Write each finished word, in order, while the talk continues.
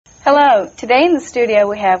Hello. Today in the studio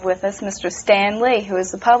we have with us Mr. Stan Lee, who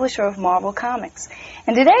is the publisher of Marvel Comics.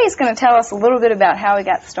 And today he's going to tell us a little bit about how he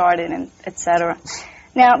got started and etc.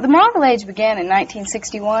 Now, the Marvel Age began in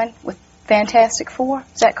 1961 with Fantastic Four.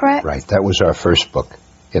 Is that correct? Right. That was our first book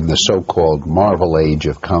in the so-called Marvel Age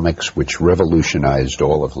of comics, which revolutionized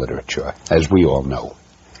all of literature, as we all know.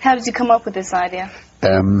 How did you come up with this idea?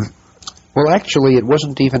 Well, actually, it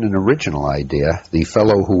wasn't even an original idea. The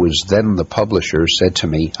fellow who was then the publisher said to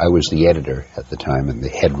me, I was the editor at the time and the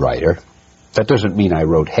head writer. That doesn't mean I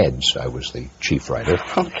wrote heads. I was the chief writer.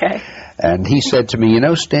 Okay. And he said to me, you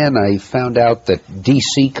know, Stan, I found out that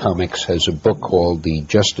DC Comics has a book called The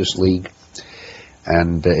Justice League,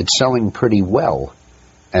 and it's selling pretty well.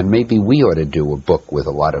 And maybe we ought to do a book with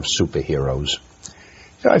a lot of superheroes.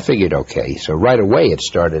 So I figured, okay. So right away it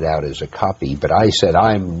started out as a copy, but I said,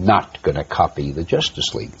 I'm not going to copy the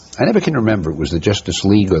Justice League. I never can remember it was the Justice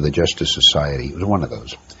League or the Justice Society. It was one of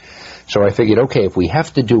those. So I figured, okay, if we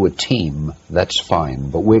have to do a team, that's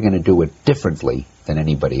fine, but we're going to do it differently than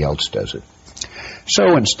anybody else does it.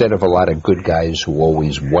 So instead of a lot of good guys who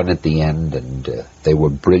always won at the end, and they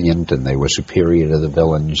were brilliant and they were superior to the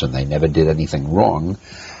villains and they never did anything wrong,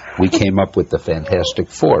 we came up with the Fantastic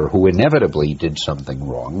Four, who inevitably did something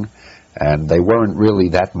wrong, and they weren't really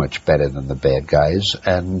that much better than the bad guys,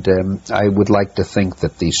 and I would like to think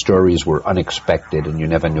that these stories were unexpected and you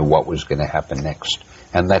never knew what was going to happen next,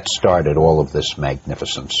 and that started all of this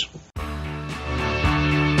magnificence.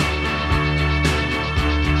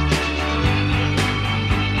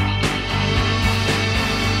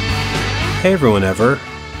 Hey everyone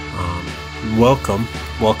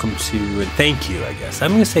welcome to, and thank you, I guess.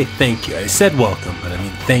 I'm going to say thank you. I said welcome, but I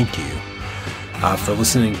mean thank you for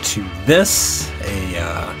listening to this,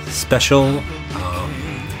 a special,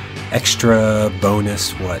 extra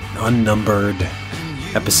bonus, unnumbered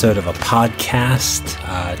episode of a podcast.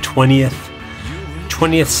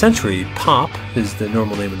 20th Century Pop is the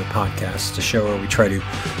normal name of the podcast, a show where we try to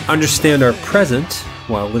understand our present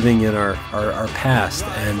while living in our past.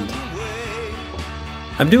 And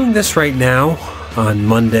I'm doing this right now on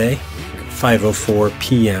Monday, 5:04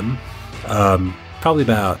 p.m., probably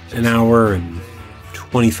about an hour and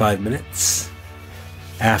 25 minutes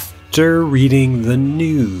after reading the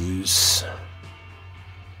news.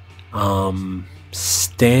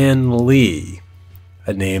 Stan Lee,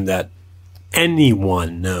 a name that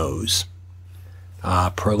anyone knows,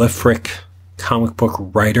 prolific comic book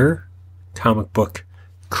writer, comic book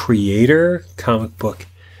creator, comic book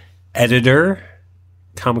editor,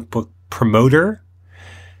 comic book promoter,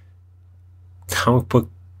 comic book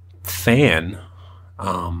fan,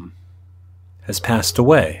 has passed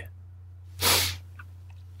away.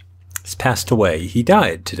 He's passed away. He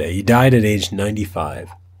died today. He died at age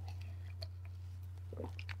 95,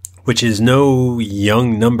 which is no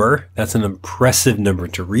young number. That's an impressive number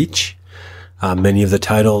to reach. Many of the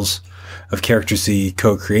titles of characters he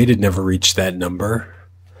co-created never reached that number.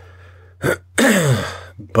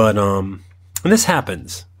 But, and this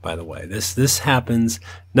happens, by the way. This happens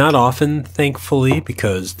not often, thankfully,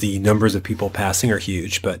 because the numbers of people passing are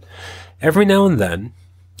huge, but every now and then,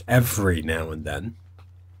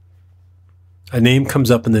 a name comes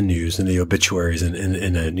up in the news, in the obituaries, in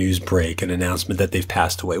a news break, an announcement that they've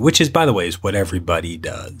passed away, which is, by the way, is what everybody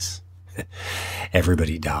does.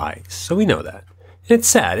 Everybody dies. So we know that. It's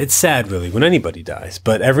sad. It's sad, really, when anybody dies.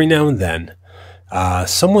 But every now and then,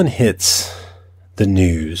 someone hits the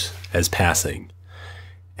news as passing.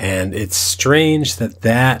 And it's strange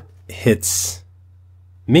that hits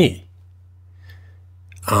me.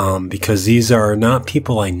 Because these are not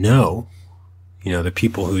people I know. You know, the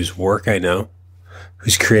people whose work I know,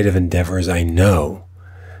 whose creative endeavors I know,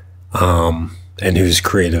 and whose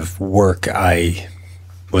creative work I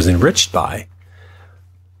was enriched by.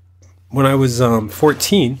 When I was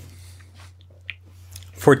 14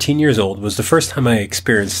 years old was the first time I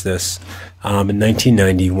experienced this, in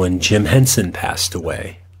 1990 when Jim Henson passed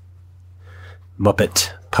away.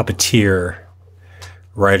 Muppet puppeteer,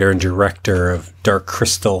 writer and director of Dark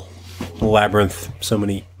Crystal, Labyrinth, so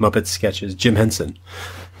many Muppet sketches, Jim Henson.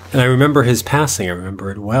 And I remember his passing. I remember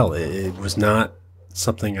it well. It was not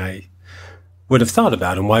something I would have thought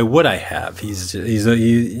about, and why would I have? I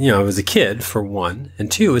was a kid, for one,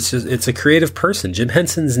 and two, it's a creative person. Jim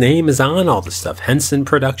Henson's name is on all the stuff. Henson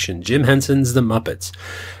Production, Jim Henson's The Muppets.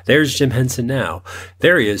 There's Jim Henson now.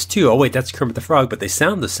 There he is too. Oh wait, that's Kermit the Frog, but they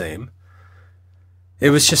sound the same. It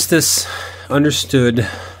was just this understood,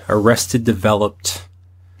 arrested, developed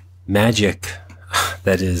magic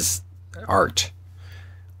that is art,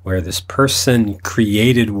 where this person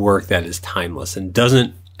created work that is timeless and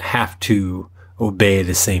doesn't have to obey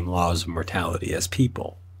the same laws of mortality as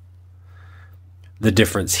people. The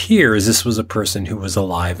difference here is this was a person who was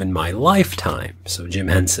alive in my lifetime. So Jim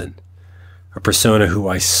Henson, a persona who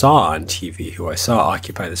I saw on TV, who I saw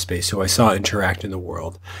occupy the space, who I saw interact in the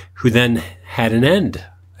world, who then had an end,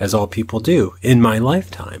 as all people do, in my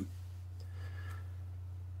lifetime.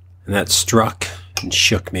 And that struck and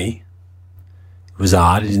shook me. It was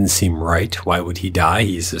odd. It didn't seem right. Why would he die?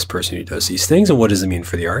 He's this person who does these things. And what does it mean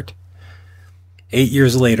for the art? 8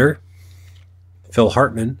 years later, Phil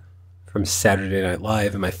Hartman from Saturday Night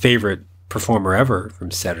Live, and my favorite performer ever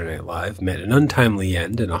from Saturday Night Live, met an untimely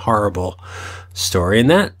end in a horrible story, and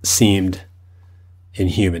that seemed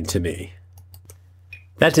inhuman to me.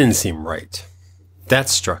 That didn't seem right. That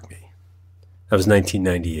struck me. That was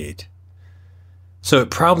 1998. So it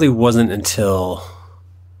probably wasn't until,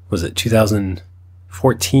 was it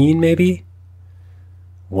 2014 maybe?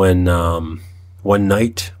 When one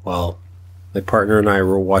night while my partner and I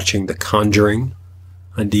were watching The Conjuring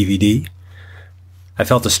on DVD, I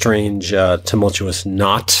felt a strange, tumultuous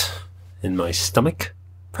knot in my stomach,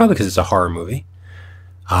 probably because it's a horror movie.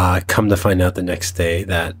 Come to find out the next day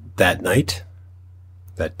that night,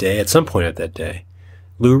 that day, at some point at that day,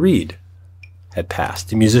 Lou Reed had passed.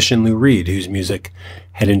 The musician Lou Reed, whose music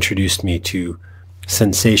had introduced me to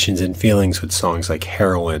sensations and feelings with songs like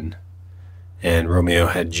Heroin and Romeo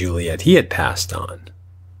Had Juliet. He had passed on.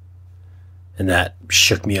 And that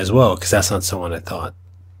shook me as well, because that's not someone I thought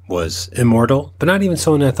was immortal, but not even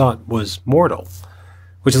someone I thought was mortal.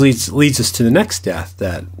 Which leads us to the next death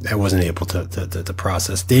that I wasn't able to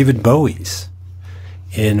process. David Bowie's.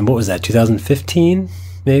 In, what was that, 2015?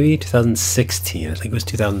 Maybe? 2016. I think it was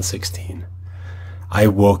 2016. I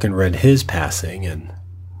woke and read his passing, and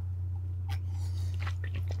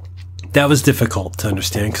that was difficult to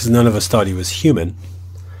understand because none of us thought he was human.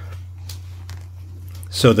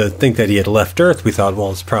 So to think that he had left Earth, we thought,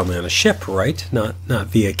 well, it's probably on a ship, right? Not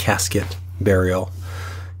via casket, burial,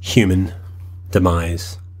 human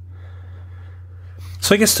demise.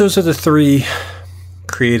 So I guess those are the three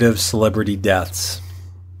creative celebrity deaths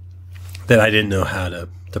that I didn't know how to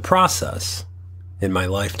process in my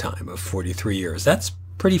lifetime of 43 years. That's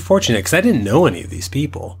pretty fortunate because I didn't know any of these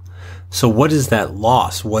people. So what is that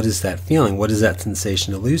loss? What is that feeling? What is that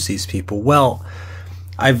sensation to lose these people? Well,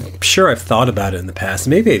 I'm sure I've thought about it in the past.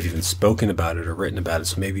 Maybe I've even spoken about it or written about it,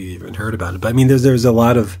 so maybe you've even heard about it. But I mean, there's a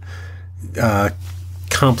lot of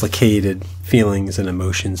complicated feelings and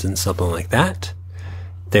emotions in something like that.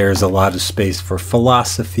 There's a lot of space for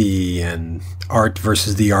philosophy and art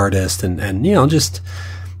versus the artist and you know, just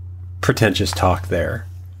pretentious talk there.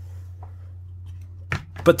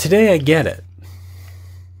 But today I get it.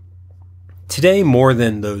 Today, more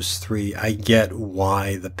than those three, I get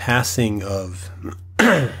why the passing of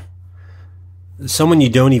someone you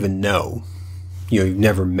don't even know, I've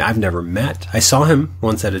never met. I saw him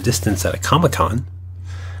once at a distance at a Comic-Con,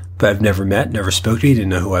 but I've never met, never spoke to. He didn't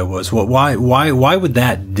know who I was. Well, why would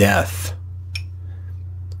that death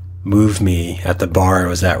move me at the bar I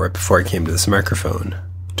was at right before I came to this microphone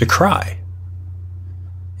to cry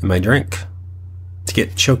in my drink, to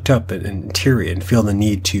get choked up and teary and feel the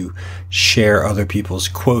need to share other people's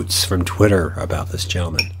quotes from Twitter about this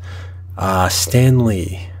gentleman? Stan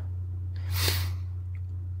Lee.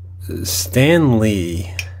 Stan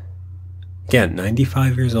Lee, again,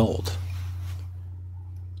 95 years old.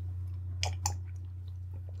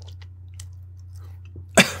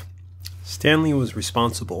 Stan Lee was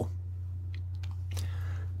responsible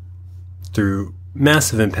through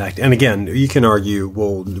massive impact. And again, you can argue,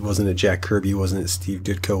 well, wasn't it Jack Kirby? Wasn't it Steve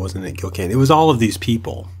Ditko? Wasn't it Gil Kane? It was all of these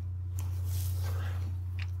people.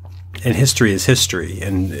 And history is history.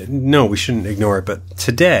 And no, we shouldn't ignore it. But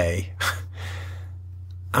today,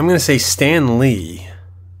 I'm going to say Stan Lee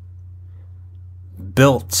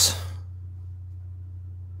built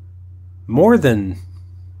more than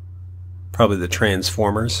probably the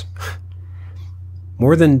Transformers.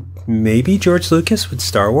 More than maybe George Lucas with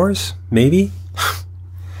Star Wars. Maybe.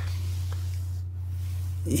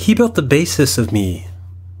 He built the basis of me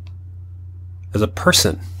as a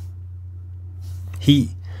person.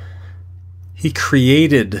 He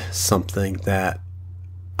created something that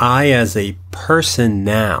I, as a person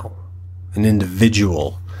now, an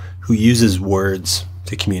individual who uses words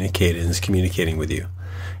to communicate and is communicating with you,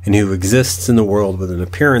 and who exists in the world with an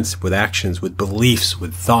appearance, with actions, with beliefs,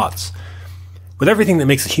 with thoughts, with everything that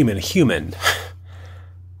makes a human,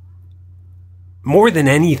 more than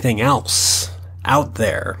anything else out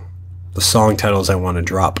there, the song titles I want to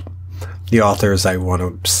drop, the authors I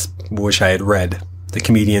want to wish I had read, the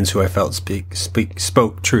comedians who I felt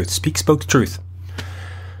spoke truth.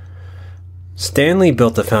 Stan Lee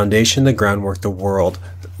built the foundation, the groundwork, the world,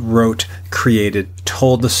 wrote, created,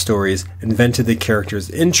 told the stories, invented the characters,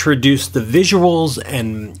 introduced the visuals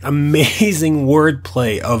and amazing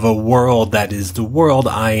wordplay of a world that is the world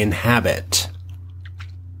I inhabit.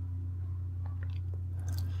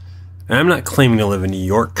 And I'm not claiming to live in New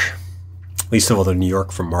York, least of all the New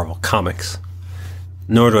York from Marvel Comics,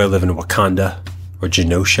 nor do I live in Wakanda or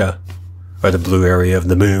Genosha or the blue area of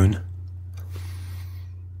the moon.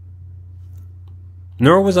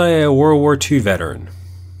 Nor was I a World War II veteran,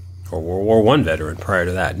 or World War I veteran prior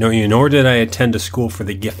to that. Nor did I attend a school for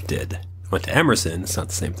the gifted. I went to Emerson, it's not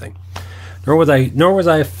the same thing. Nor was I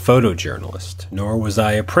a photojournalist, nor was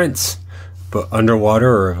I a prince, but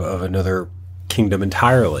underwater or of another kingdom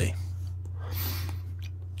entirely.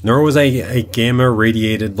 Nor was I a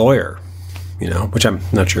gamma-radiated lawyer, which I'm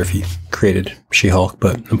not sure if he created She-Hulk,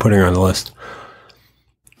 but I'm putting her on the list.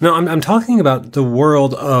 No, I'm talking about the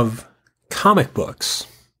world of comic books.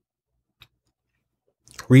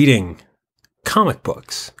 Reading comic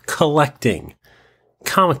books. Collecting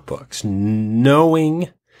comic books. Knowing,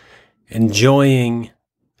 enjoying,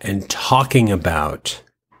 and talking about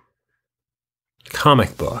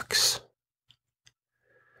comic books.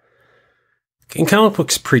 And comic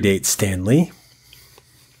books predate Stan Lee.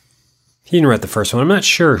 He didn't write the first one. I'm not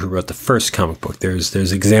sure who wrote the first comic book. There's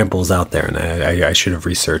examples out there, and I should have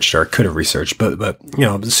researched or could have researched. But the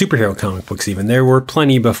superhero comic books even, there were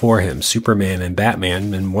plenty before him. Superman and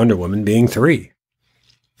Batman and Wonder Woman being 3.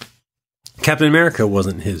 Captain America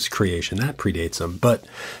wasn't his creation. That predates him. But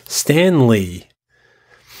Stan Lee,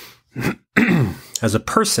 as a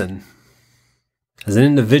person, as an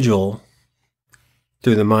individual,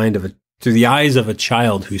 through the eyes of a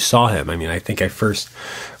child who saw him. I mean, I think I first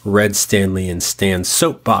read Stan Lee in Stan's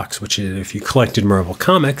Soapbox, which is, if you collected Marvel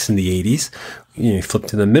Comics in the 80s, you flipped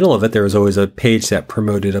to the middle of it, there was always a page that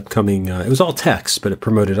promoted upcoming, it was all text, but it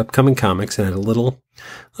promoted upcoming comics and had a little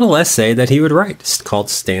essay that he would write. It's called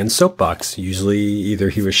Stan's Soapbox. Usually either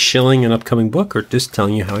he was shilling an upcoming book or just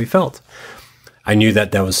telling you how he felt. I knew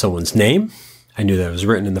that was someone's name. I knew that it was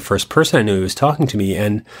written in the first person. I knew he was talking to me,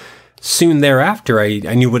 and soon thereafter, I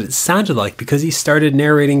knew what it sounded like because he started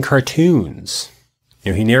narrating cartoons.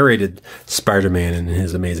 He narrated Spider-Man and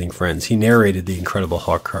His Amazing Friends. He narrated the Incredible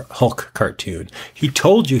Hulk cartoon. He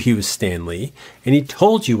told you he was Stan Lee, and he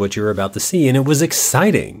told you what you were about to see, and it was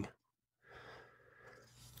exciting.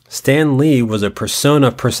 Stan Lee was a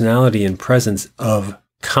persona, personality, and presence of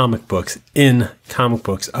comic books, in comic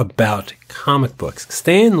books, about comic books.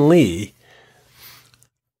 Stan Lee,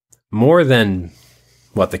 more than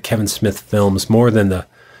the Kevin Smith films, more than the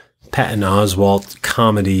Patton Oswalt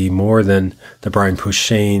comedy, more than the Brian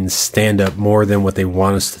Posehn stand-up, more than what they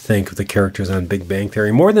want us to think of the characters on Big Bang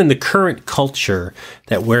Theory, more than the current culture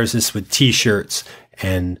that wears this with T-shirts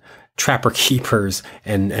and Trapper Keepers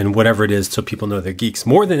and whatever it is so people know they're geeks.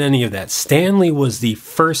 More than any of that, Stan Lee was the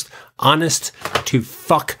first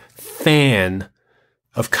honest-to-fuck fan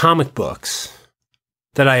of comic books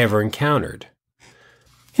that I ever encountered.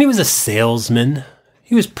 And he was a salesman.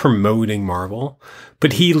 He was promoting Marvel,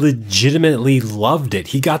 but he legitimately loved it.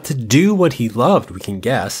 He got to do what he loved, we can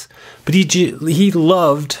guess, but he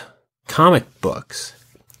loved comic books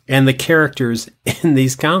and the characters in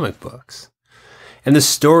these comic books and the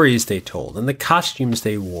stories they told and the costumes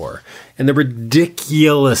they wore and the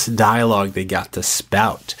ridiculous dialogue they got to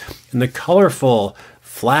spout and the colorful,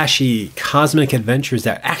 flashy, cosmic adventures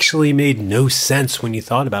that actually made no sense when you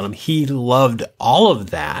thought about them. He loved all of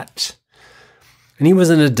that. And he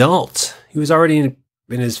was an adult. He was already in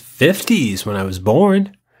his 50s when I was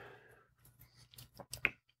born.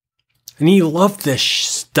 And he loved this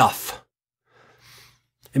stuff.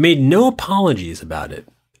 And made no apologies about it.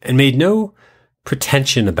 And made no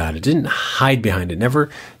pretension about it. Didn't hide behind it.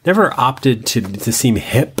 Never opted to seem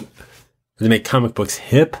hip. To make comic books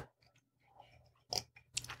hip.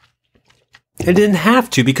 It didn't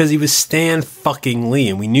have to because he was Stan fucking Lee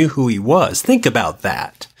and we knew who he was. Think about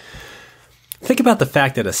that. Think about the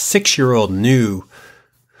fact that a 6-year-old knew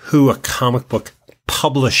who a comic book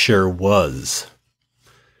publisher was.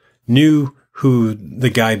 Knew who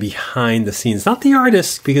the guy behind the scenes, not the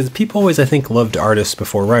artist, because people always, I think, loved artists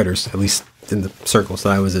before writers, at least in the circles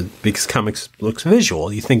that I was in, because comics looks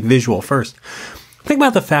visual. You think visual first. Think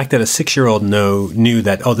about the fact that a 6-year-old knew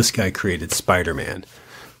that, this guy created Spider-Man.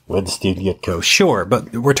 Where did Steve Ditko? Sure,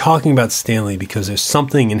 but we're talking about Stan Lee because there's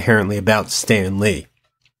something inherently about Stan Lee.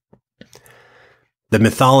 The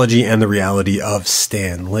mythology and the reality of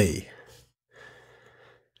Stan Lee.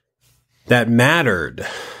 That mattered.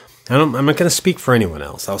 I'm not going to speak for anyone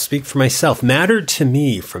else. I'll speak for myself. Mattered to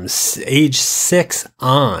me from age 6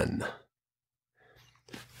 on.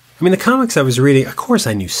 I mean, the comics I was reading, of course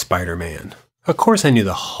I knew Spider-Man. Of course I knew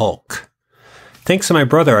the Hulk. Thanks to my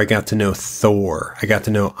brother, I got to know Thor. I got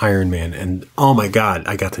to know Iron Man. And oh my God,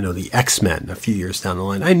 I got to know the X-Men a few years down the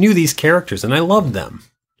line. I knew these characters and I loved them.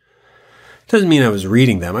 Doesn't mean I was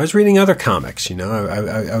reading them. I was reading other comics, you know.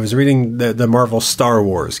 I was reading the Marvel Star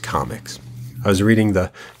Wars comics. I was reading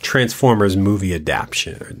the Transformers movie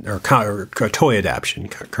adaptation or toy adaptation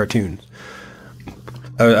cartoons.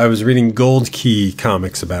 I was reading Gold Key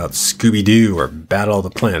comics about Scooby-Doo or Battle of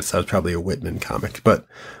the Planets. That was probably a Whitman comic, but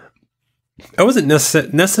I wasn't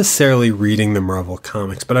necessarily reading the Marvel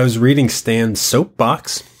comics, but I was reading Stan's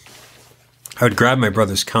Soapbox. I would grab my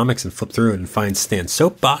brother's comics and flip through it and find Stan's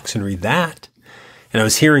Soapbox and read that. And I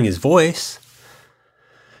was hearing his voice.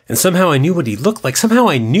 And somehow I knew what he looked like. Somehow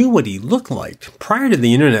I knew what he looked like. Prior to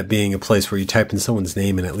the internet being a place where you type in someone's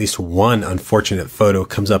name and at least one unfortunate photo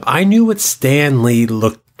comes up, I knew what Stan Lee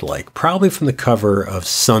looked like. Probably from the cover of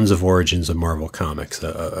Sons of Origins of Marvel Comics,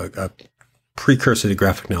 a precursor to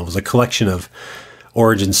graphic novels, a collection of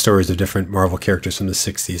origin stories of different Marvel characters from the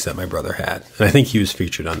 60s that my brother had. And I think he was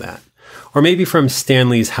featured on that. Or maybe from Stan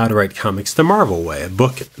Lee's How to Write Comics the Marvel Way, a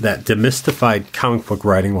book that demystified comic book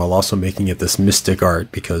writing while also making it this mystic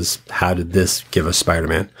art, because how did this give us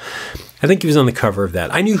Spider-Man? I think he was on the cover of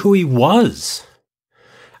that. I knew who he was.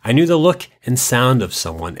 I knew the look and sound of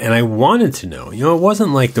someone, and I wanted to know. You know, it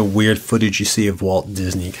wasn't like the weird footage you see of Walt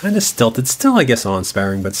Disney, kind of stilted, still, I guess,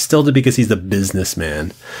 awe-inspiring, but stilted because he's the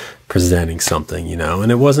businessman presenting something, you know,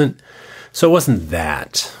 and it wasn't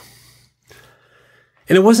that.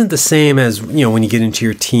 And it wasn't the same as, you know, when you get into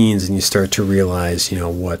your teens and you start to realize, you know,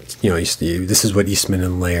 what, you know, this is what Eastman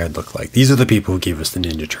and Laird look like. These are the people who gave us the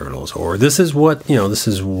Ninja Turtles. Or this is what, you know, this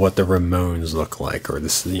is what the Ramones look like. Or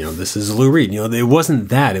this, you know, this is Lou Reed. You know, it wasn't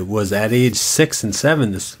that. It was at age 6 and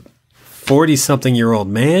 7, this 40-something-year-old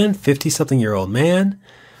man, 50-something-year-old man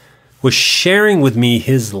was sharing with me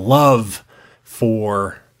his love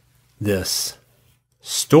for this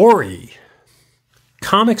story.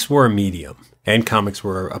 Comics were a medium. And comics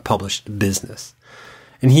were a published business.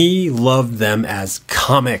 And he loved them as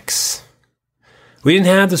comics. We didn't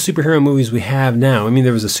have the superhero movies we have now. I mean,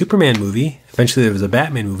 there was a Superman movie. Eventually there was a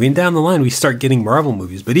Batman movie. And down the line, we start getting Marvel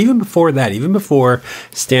movies. But even before that, even before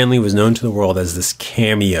Stan Lee was known to the world as this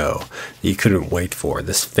cameo that you couldn't wait for,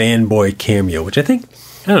 this fanboy cameo, which I think,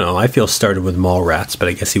 I don't know, I feel started with Mallrats, but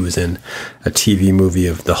I guess he was in a TV movie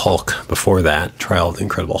of the Hulk before that, Trial of the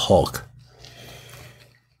Incredible Hulk.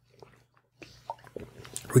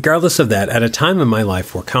 Regardless of that, at a time in my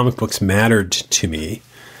life where comic books mattered to me,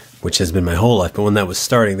 which has been my whole life, but when that was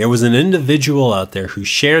starting, there was an individual out there who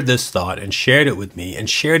shared this thought and shared it with me and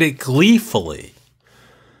shared it gleefully.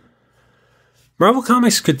 Marvel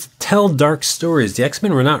Comics could tell dark stories. The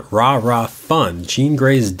X-Men were not rah-rah fun. Jean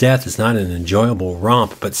Grey's death is not an enjoyable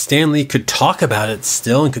romp, but Stan Lee could talk about it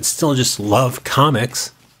still and could still just love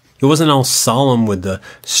comics. It wasn't all solemn with the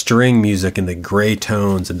string music and the gray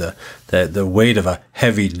tones and the weight of a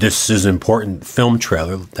heavy, this is important film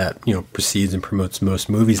trailer that, you know, precedes and promotes most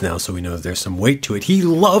movies now, so we know there's some weight to it. He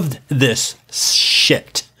loved this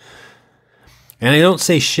shit. And I don't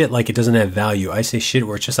say shit like it doesn't have value. I say shit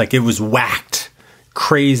where it's just like it was whacked.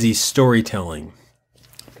 Crazy storytelling.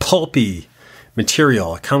 Pulpy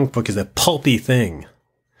material. A comic book is a pulpy thing.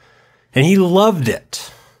 And he loved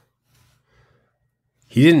it.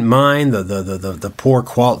 He didn't mind the poor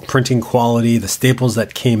printing quality, the staples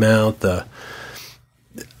that came out, the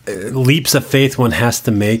leaps of faith one has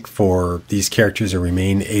to make for these characters to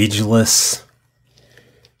remain ageless.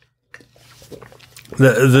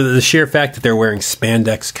 The sheer fact that they're wearing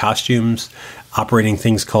spandex costumes, operating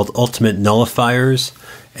things called ultimate nullifiers,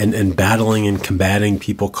 and battling and combating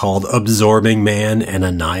people called Absorbing Man and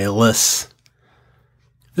Annihilus.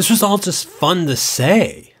 This was all just fun to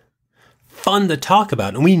say. Fun to talk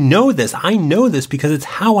about. And we know this. I know this because it's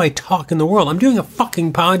how I talk in the world. I'm doing a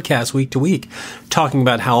fucking podcast week to week talking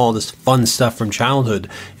about how all this fun stuff from childhood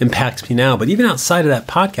impacts me now. But even outside of that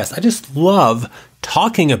podcast, I just love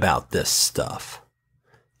talking about this stuff.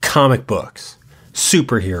 Comic books,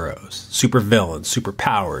 superheroes, supervillains,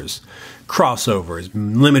 superpowers, crossovers,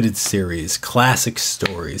 limited series, classic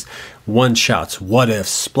stories, one-shots, what-ifs,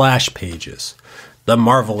 splash pages. The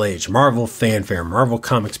Marvel Age, Marvel Fanfare, Marvel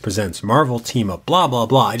Comics Presents, Marvel Team Up, blah, blah,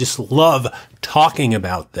 blah. I just love talking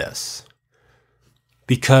about this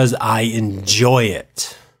because I enjoy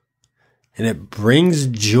it. And it brings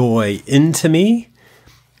joy into me.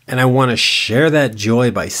 And I want to share that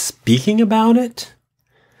joy by speaking about it.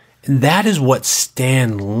 And that is what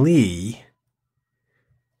Stan Lee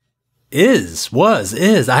is.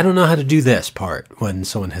 I don't know how to do this part when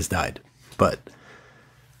someone has died. But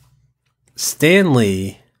Stan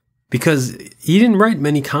Lee because he didn't write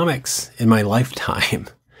many comics in my lifetime.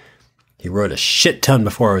 He wrote a shit ton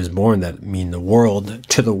before I was born that mean the world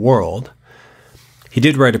to the world. He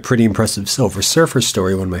did write a pretty impressive Silver Surfer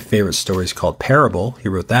story, one of my favorite stories called Parable. He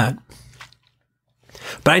wrote that.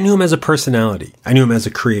 But I knew him as a personality. I knew him as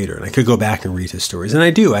a creator, and I could go back and read his stories. And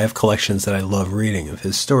I do. I have collections that I love reading of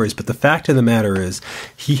his stories. But the fact of the matter is,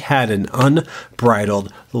 he had an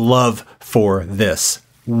unbridled love for this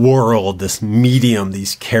world, this medium,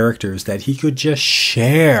 these characters that he could just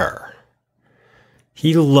share.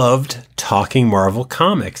 He loved talking Marvel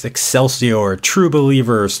Comics, Excelsior, True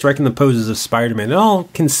Believer, striking the poses of Spider-Man. It all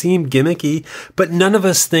can seem gimmicky, but none of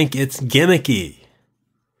us think it's gimmicky.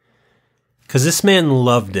 Because this man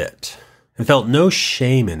loved it and felt no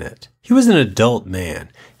shame in it. He was an adult man.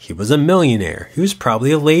 He was a millionaire. He was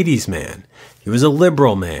probably a ladies' man. He was a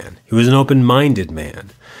liberal man. He was an open-minded man.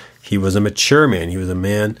 He was a mature man. He was a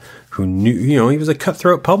man who knew, he was a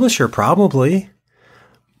cutthroat publisher, probably.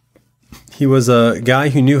 He was a guy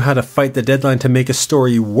who knew how to fight the deadline to make a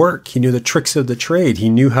story work. He knew the tricks of the trade. He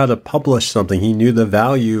knew how to publish something. He knew the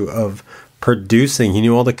value of producing. He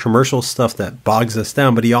knew all the commercial stuff that bogs us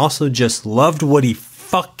down, but he also just loved what he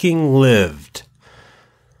fucking lived.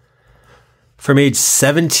 From age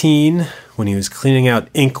 17, when he was cleaning out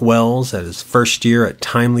ink wells at his first year at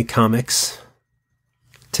Timely Comics,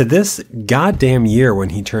 to this goddamn year when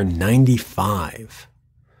he turned 95.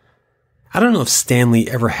 I don't know if Stan Lee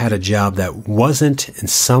ever had a job that wasn't in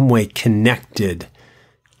some way connected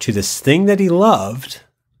to this thing that he loved,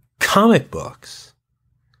 comic books.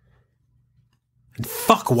 And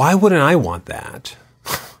fuck, why wouldn't I want that?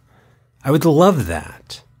 I would love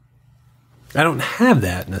that. I don't have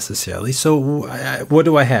that necessarily. So what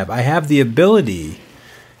do I have? I have the ability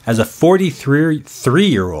as a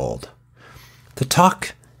 43-year-old to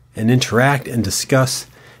talk and interact and discuss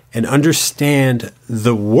and understand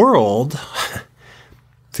the world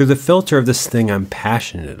through the filter of this thing I'm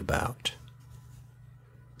passionate about.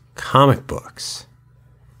 Comic books,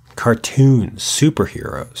 cartoons,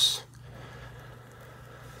 superheroes.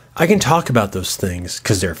 I can talk about those things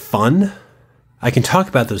because they're fun. I can talk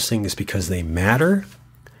about those things because they matter.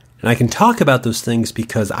 And I can talk about those things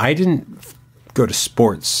because I didn't go to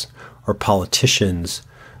sports or politicians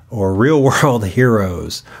or real world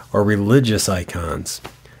heroes or religious icons.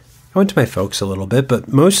 I went to my folks a little bit, but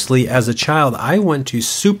mostly as a child, I went to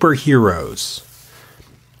superheroes.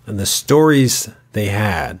 And the stories they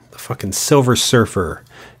had, the fucking Silver Surfer,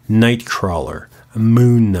 Nightcrawler,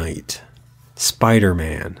 Moon Knight,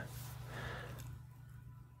 Spider-Man,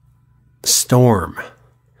 Storm.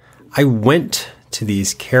 I went to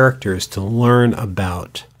these characters to learn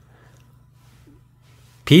about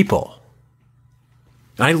people.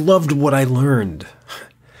 I loved what I learned.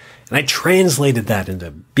 And I translated that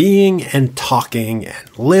into being and talking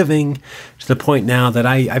and living to the point now that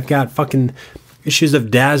I've got fucking issues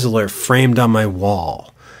of Dazzler framed on my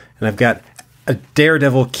wall. And I've got a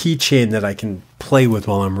Daredevil keychain that I can play with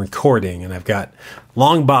while I'm recording. And I've got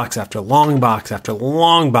long box after long box after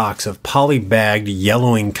long box of polybagged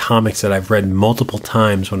yellowing comics that I've read multiple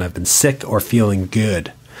times when I've been sick or feeling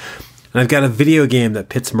good. And I've got a video game that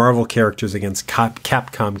pits Marvel characters against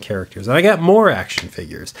Capcom characters. And I got more action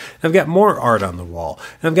figures. And I've got more art on the wall.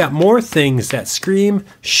 And I've got more things that scream,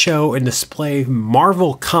 show, and display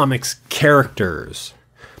Marvel Comics characters.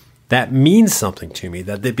 That means something to me,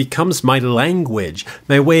 that it becomes my language,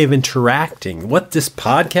 my way of interacting. What this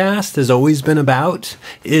podcast has always been about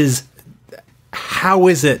is how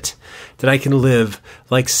is it that I can live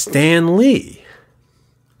like Stan Lee?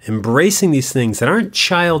 Embracing these things that aren't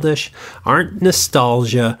childish, aren't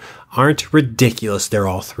nostalgia, aren't ridiculous. They're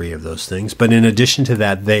all three of those things. But in addition to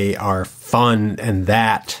that, they are fun, and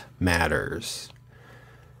that matters.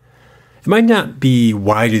 It might not be,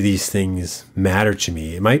 why do these things matter to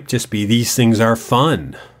me? It might just be, these things are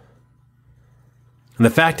fun. And the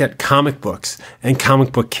fact that comic books and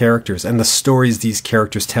comic book characters and the stories these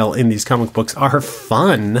characters tell in these comic books are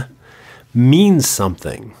fun means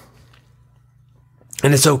something.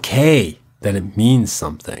 And it's okay that it means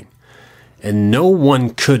something. And no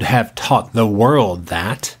one could have taught the world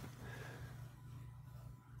that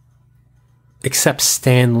except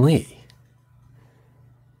Stan Lee.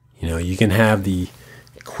 You know, you can have the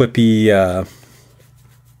quippy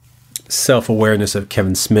self-awareness of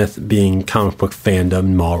Kevin Smith being comic book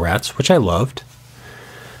fandom Mallrats, which I loved.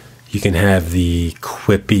 You can have the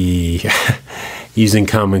quippy using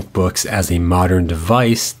comic books as a modern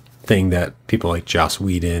device thing that people like Joss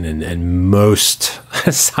Whedon and most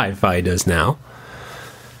sci-fi does now.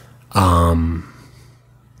 You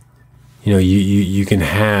know, you can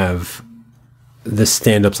have the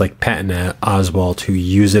stand-ups like Patton Oswalt who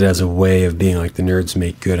use it as a way of being like the nerds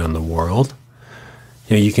make good on the world.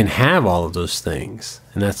 You know, you can have all of those things,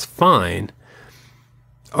 and that's fine.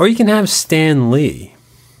 Or you can have Stan Lee,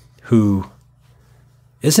 who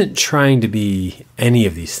isn't trying to be any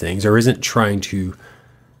of these things, or isn't trying to...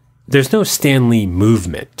 There's no Stan Lee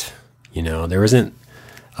movement, you know? There isn't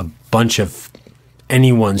a bunch of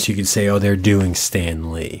anyone's you could say, oh, they're doing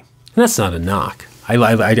Stan Lee. And that's not a knock. I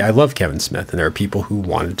love Kevin Smith, and there are people who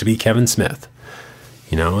wanted to be Kevin Smith.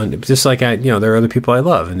 You know, and just like there are other people I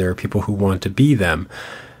love, and there are people who want to be them.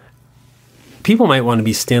 People might want to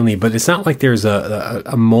be Stan Lee, but it's not like there's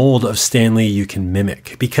a mold of Stan Lee you can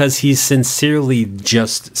mimic, because he's sincerely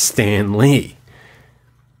just Stan Lee.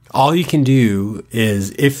 All you can do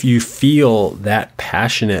is, if you feel that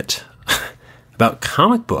passionate about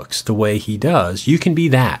comic books the way he does, you can be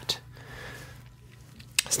that.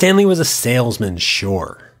 Stan Lee was a salesman,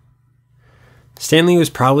 sure. Stan Lee was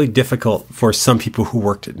probably difficult for some people who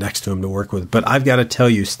worked next to him to work with, but I've got to tell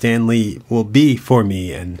you, Stan Lee will be for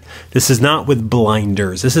me, and this is not with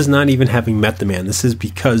blinders. This is not even having met the man. This is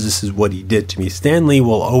because this is what he did to me. Stan Lee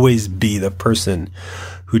will always be the person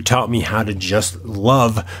who taught me how to just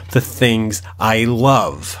love the things I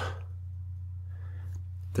love.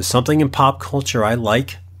 There's something in pop culture I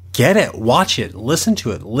like. Get it, watch it, listen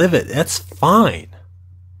to it, live it. That's fine.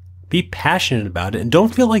 Be passionate about it, and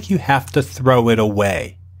don't feel like you have to throw it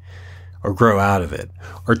away or grow out of it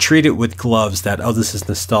or treat it with gloves that, oh, this is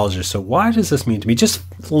nostalgia, so why does this mean to me?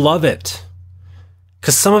 Just love it.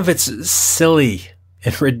 Because some of it's silly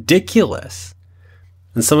and ridiculous,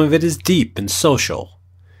 and some of it is deep and social,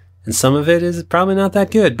 and some of it is probably not that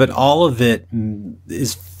good, but all of it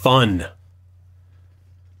is fun.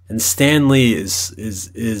 And Stan Lee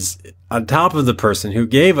is on top of the person who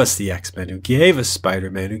gave us the X-Men, who gave us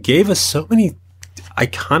Spider-Man, who gave us so many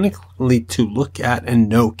iconically to look at and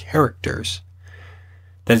know characters,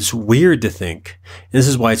 that it's weird to think. And this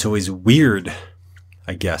is why it's always weird,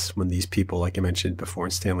 I guess, when these people, like I mentioned before,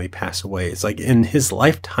 and Stan Lee pass away. It's like in his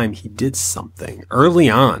lifetime, he did something early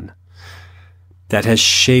on that has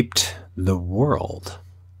shaped the world,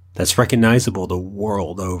 that's recognizable the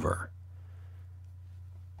world over.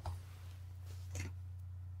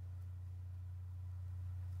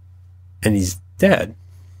 And he's dead.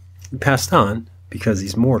 He passed on because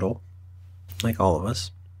he's mortal, like all of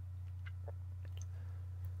us.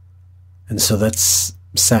 And so that's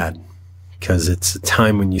sad, because it's a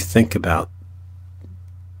time when you think about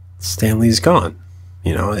Stan Lee's gone,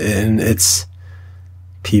 you know, and it's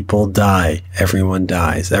people die, everyone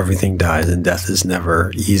dies, everything dies, and death is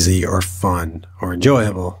never easy or fun or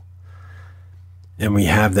enjoyable. And we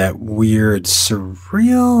have that weird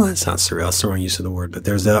surreal, it's not surreal, it's the wrong use of the word, but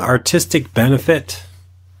there's an artistic benefit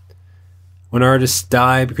when artists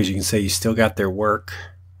die, because you can say you still got their work.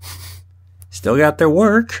 Still got their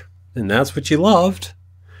work, and that's what you loved.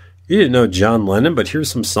 You didn't know John Lennon, but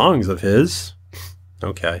here's some songs of his.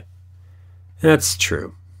 Okay. And that's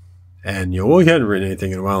true. And, you know, well, he hadn't written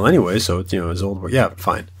anything in a while anyway, so it's, you know, his old work. Yeah,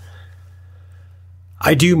 fine.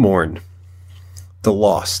 I do mourn the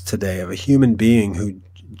loss today of a human being who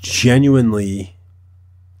genuinely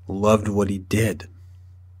loved what he did.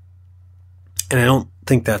 And I don't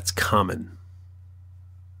think that's common.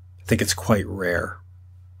 I think it's quite rare.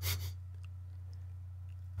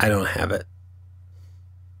 I don't have it.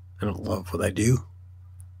 I don't love what I do.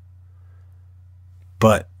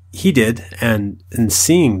 But he did, and in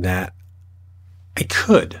seeing that, I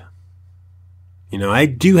could. You know, I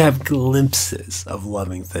do have glimpses of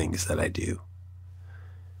loving things that I do.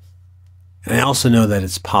 And I also know that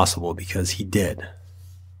it's possible because he did.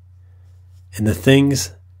 And the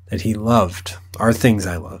things that he loved are things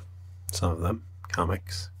I love. Some of them,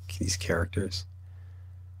 comics, these characters.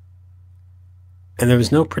 And there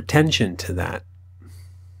was no pretension to that.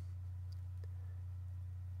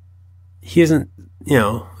 He isn't, you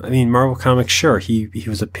know, I mean, Marvel Comics, sure, he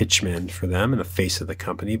was a pitchman for them and a face of the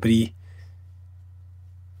company, but he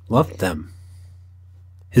loved them.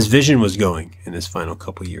 His vision was going in his final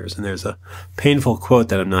couple of years. And there's a painful quote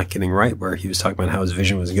that I'm not getting right where he was talking about how his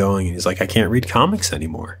vision was going. And he's like, I can't read comics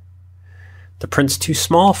anymore. The print's too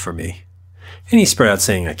small for me. And he spread out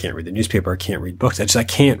saying, I can't read the newspaper. I can't read books. I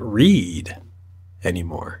can't read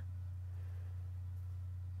anymore.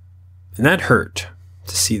 And that hurt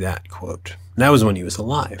to see that quote. And that was when he was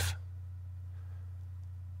alive.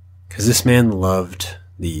 Because this man loved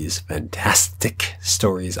these fantastic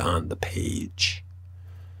stories on the page.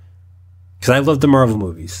 Because I love the Marvel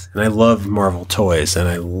movies, and I love Marvel toys, and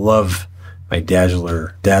I love my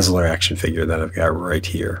Dazzler action figure that I've got right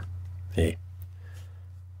here. Hey.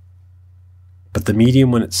 But the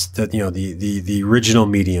medium, when it's, the original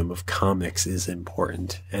medium of comics is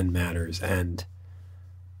important and matters. And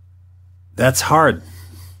that's hard.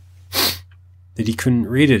 That he couldn't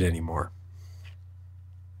read it anymore.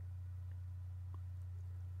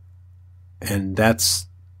 And that's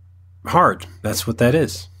hard. That's what that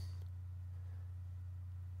is.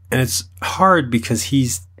 And it's hard because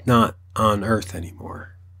he's not on Earth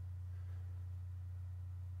anymore.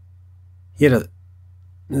 This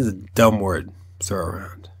is a dumb word to throw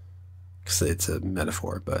around, because it's a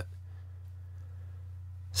metaphor, but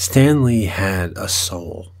Stan Lee had a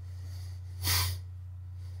soul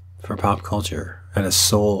for pop culture, had a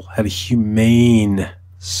soul, had a humane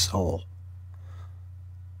soul.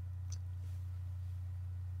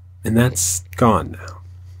 And that's gone now.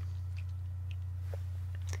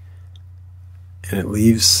 And it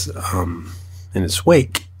leaves in its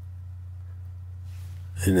wake,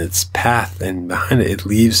 in its path, and behind it, it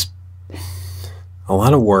leaves a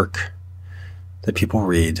lot of work that people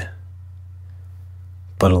read,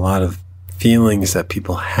 but a lot of feelings that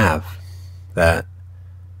people have that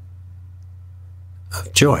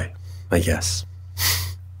of joy, I guess.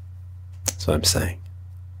 That's what I'm saying.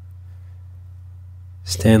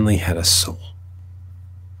 Stan Lee had a soul.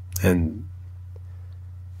 And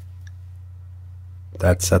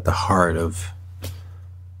that's at the heart of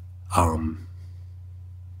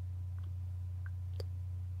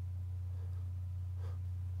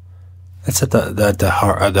that's at the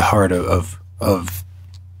heart of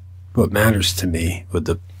what matters to me with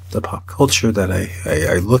the pop culture that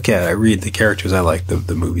I look at. I read the characters, I like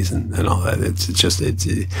the movies and all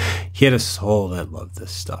that. He had a soul that loved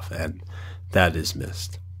this stuff, and that is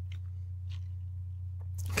missed.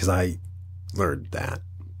 Because I learned that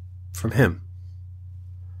from him.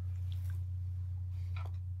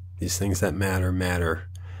 These things that matter,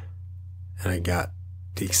 and I got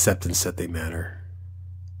the acceptance that they matter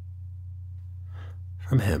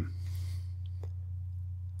from him.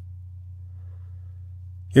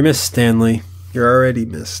 You're missed, Stan Lee. You're already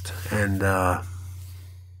missed. And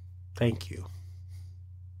thank you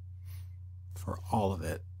for all of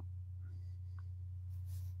it.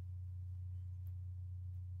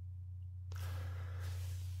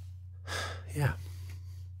 Yeah.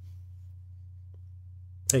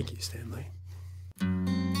 Thank you, Stan Lee.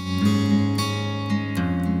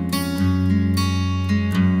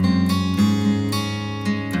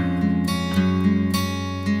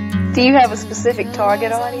 Do you have a specific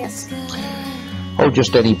target audience? Oh,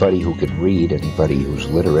 just anybody who could read, anybody who's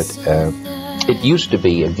literate. It used to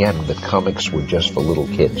be, again, that comics were just for little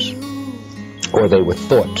kids. Or they were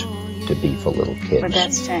thought to be for little kids. But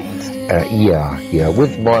that's changed. Yeah.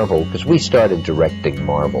 With Marvel, because we started directing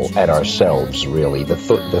Marvel at ourselves, really. The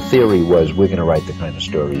theory was we're going to write the kind of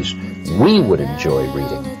stories we would enjoy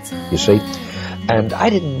reading, you see. And I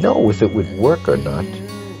didn't know if it would work or not,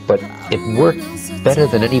 but it worked better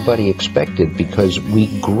than anybody expected, because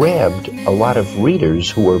we grabbed a lot of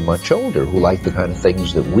readers who were much older, who liked the kind of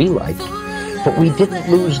things that we liked, but we didn't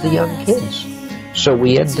lose the young kids. So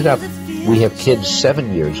we ended up, we have kids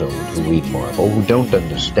 7 years old who read Marvel, who don't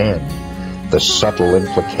understand the subtle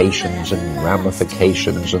implications and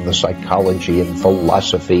ramifications and the psychology and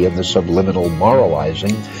philosophy and the subliminal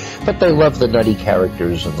moralizing, but they love the nutty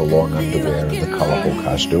characters and the long underwear and the colorful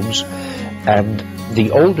costumes. And the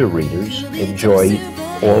older readers enjoy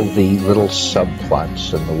all the little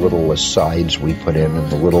subplots and the little asides we put in and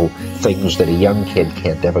the little things that a young kid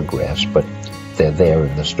can't ever grasp, but they're there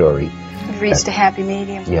in the story. We've reached a happy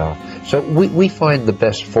medium. Yeah. So we find the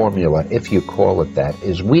best formula, if you call it that,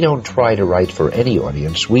 is we don't try to write for any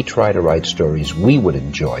audience. We try to write stories we would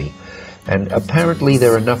enjoy. And apparently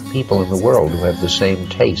there are enough people in the world who have the same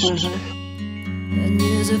tastes. And